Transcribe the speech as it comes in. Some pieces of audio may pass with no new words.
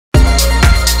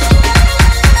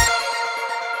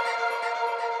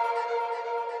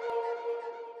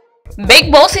Bigg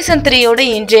Boss Season 3 ஓட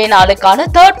இன்றைய நாளுக்கான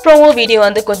third promo வீடியோ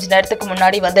வந்து கொஞ்ச நேரத்துக்கு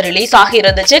முன்னாடி வந்து ரிலீஸ் ஆகி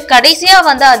இருந்துச்சு. கடைசியா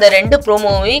வந்து அந்த ரெண்டு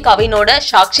ப்ரோமோவையும் கவினோட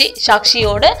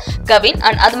சாக்ஷியோட கவின்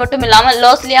அண்ட் அது மட்டும் இல்லாம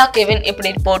லோஸ்லியா கெவின்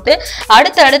இப்படி போட்டு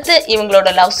அடுத்து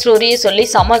இவங்களோட லவ் ஸ்டோரியை சொல்லி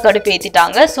செம கடுப்பு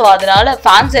ஏத்திட்டாங்க. ஸோ அதனால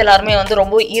ஃபேன்ஸ் எல்லாருமே வந்து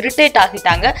ரொம்ப இரிட்டேட்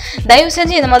ஆகிட்டாங்க. தயவு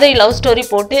செஞ்சு இந்த மாதிரி லவ் ஸ்டோரி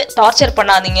போட்டு டார்ச்சர்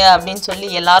பண்ணாதீங்க அப்படின்னு சொல்லி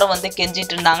எல்லாரும் வந்து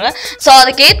கெஞ்சிட்டு இருந்தாங்க. ஸோ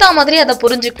அதுக்கேற்ற மாதிரி அதை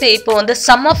புரிஞ்சுக்கிட்டு இப்போ வந்து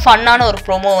செம்ம ஃபன்னான ஒரு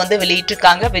ப்ரோமோ வந்து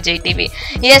வெளியிட்டிருக்காங்க விஜய் டிவி.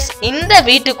 எஸ், இந்த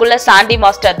வீட்டுக்குள்ள சாண்டி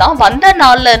மாஸ்டர் தான் வந்த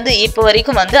நாள்ல இருந்து இப்போ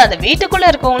வரைக்கும் வந்து அந்த வீட்டுக்குள்ள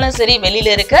இருக்கவங்களும் சரி வெளியில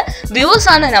இருக்க வியூஸ்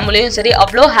ஆன நம்மளையும் சரி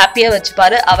அவ்வளோ ஹாப்பியா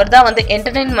வச்சுப்பாரு. அவர் தான் வந்து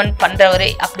என்டர்டைன்மெண்ட் பண்றவரே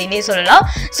அப்படின்னே சொல்லலாம்.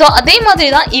 ஸோ அதே மாதிரி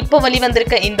தான் இப்போ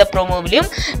வெளிவந்திருக்க இந்த ப்ரோமோவிலையும்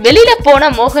வெளியில போன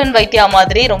மோகன் வைத்தியா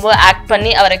மாதிரி ரொம்ப ஆக்ட்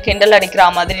பண்ணி அவரை கிண்டல் அடிக்கிற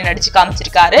மாதிரி நடிச்சு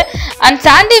காமிச்சிருக்காரு. அண்ட்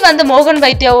சாண்டி வந்து மோகன்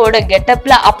வைத்தியாவோட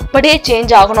கெட்டப்ல அப்படியே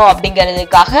சேஞ்ச் ஆகணும்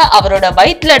அப்படிங்கிறதுக்காக அவரோட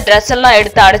வயிற்றுல ட்ரெஸ் எல்லாம்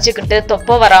எடுத்து அடைச்சிக்கிட்டு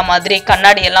தொப்ப வரா மாதிரி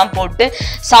கண்ணாடி எல்லாம் போட்டு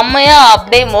செம்மையா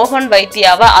அப்படியே மோகன்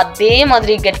வைத்தியாவை அதே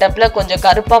மாதிரி கெட்டப்ல கொஞ்சம்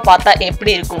கருப்பா பார்த்தா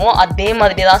எப்படி இருக்குமோ அதே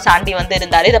மாதிரி தான் சாண்டி வந்து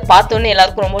இருந்தாரு. இதை பார்த்தோன்னே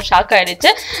எல்லாருக்கும் ரொம்ப ஷாக் ஆயிடுச்சு.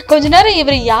 கொஞ்ச நேரம்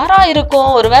இவர் யாரா இருக்கும்,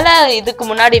 ஒருவேளை இதுக்கு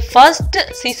முன்னாடி ஃபர்ஸ்ட்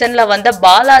சீசன்ல வந்த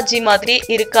பாலாஜி மாதிரி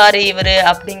இருக்காரு இவரு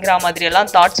அப்படிங்கிற மாதிரி எல்லாம்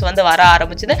தாட்ஸ் வந்து வர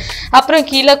ஆரம்பிச்சது. அப்புறம்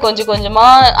கீழே கொஞ்சம் கொஞ்சமா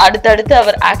அடுத்தடுத்து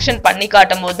அவர் ஆக்ஷன் பண்ணி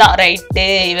காட்டும் போது தான் ரைட்டு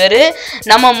இவரு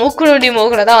நம்ம மூக்குநொடி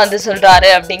மோகனை தான் வந்து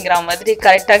சொல்றாரு அப்படிங்கிற மாதிரி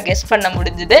கரெக்டா கெஸ் பண்ண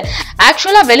முடிஞ்சுது.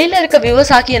 ஆக்சுவலா வெளியில இருக்க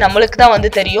வியூவர்ஸ் ஆகிய நம்மளுக்கு தான் வந்து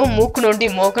தெரியும் மூக்கு நோண்டி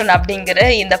மோகன் அப்படிங்கிற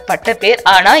இந்த பட்ட பேர்.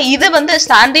 ஆனா இது வந்து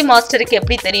சாண்டி மாஸ்டருக்கு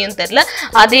எப்படி தெரியும் தெரியல.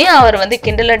 அதையும் அவர் வந்து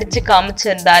கிண்டல் அடிச்சு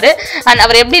காமிச்சிருந்தாரு. அண்ட்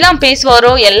அவர் எப்படிலாம்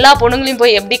பேசுவாரோ, எல்லா பொண்ணுங்களையும்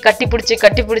போய் எப்படி கட்டி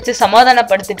பிடிச்சி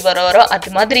சமாதானப்படுத்திட்டு வருவாரோ அது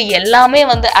மாதிரி எல்லாமே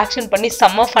வந்து ஆக்ஷன் பண்ணி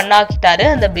செம்ம ஃபன் ஆக்கிட்டாரு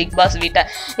அந்த பிக் பாஸ் வீட்டை.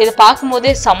 இதை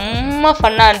பார்க்கும்போதே செம்ம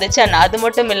ஃபன்னா இருந்துச்சு. அண்ட் அது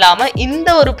மட்டும் இல்லாம இந்த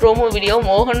ஒரு ப்ரோமோ வீடியோ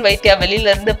மோகன் வைத்தியா வெளியில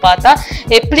இருந்து பார்த்தா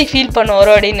எப்படி ஃபீல்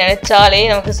பண்ணுவாரோ அப்படின்னு நினைச்சாலே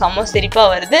நமக்கு செம்ம சிரிப்பா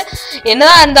வருது.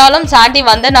 என்னதான் இருந்தாலும் சாண்டி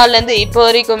வந்த நாள்ல இருந்து இப்போ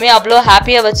வரைக்குமே அவ்வளோ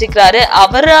ஹாப்பியா வச்சுக்கிறாரு.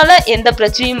 அவரால் எந்த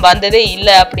பிரச்சனையும் வந்ததே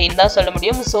இல்லை அப்படின்னு தான் சொல்ல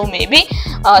முடியும். ஸோ மேபி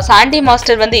சாண்டி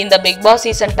மாஸ்டர் வந்து இந்த big Boss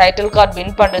season title card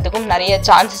win பண்றதுக்கும் நிறைய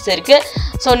சான்சஸ் இருக்கு.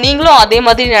 ஸோ நீங்களும் அதே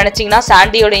மாதிரி நினைச்சீங்கன்னா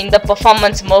சாண்டியோட இந்த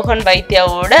பெர்ஃபார்மன்ஸ் மோகன்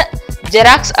வைத்தியாவோட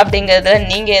ஜெராக்ஸ் அப்படிங்கிறதுல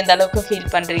நீங்க எந்த அளவுக்கு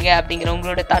ஃபீல் பண்றீங்க அப்படிங்கிற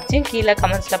உங்களோட தாட்சியும் கீழே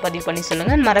கமெண்ட்ஸ்ல பதிவு பண்ணி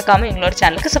சொல்லுங்க. மறக்காம எங்களோட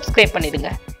சேனலுக்கு சப்ஸ்கிரைப்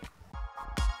பண்ணிடுங்க.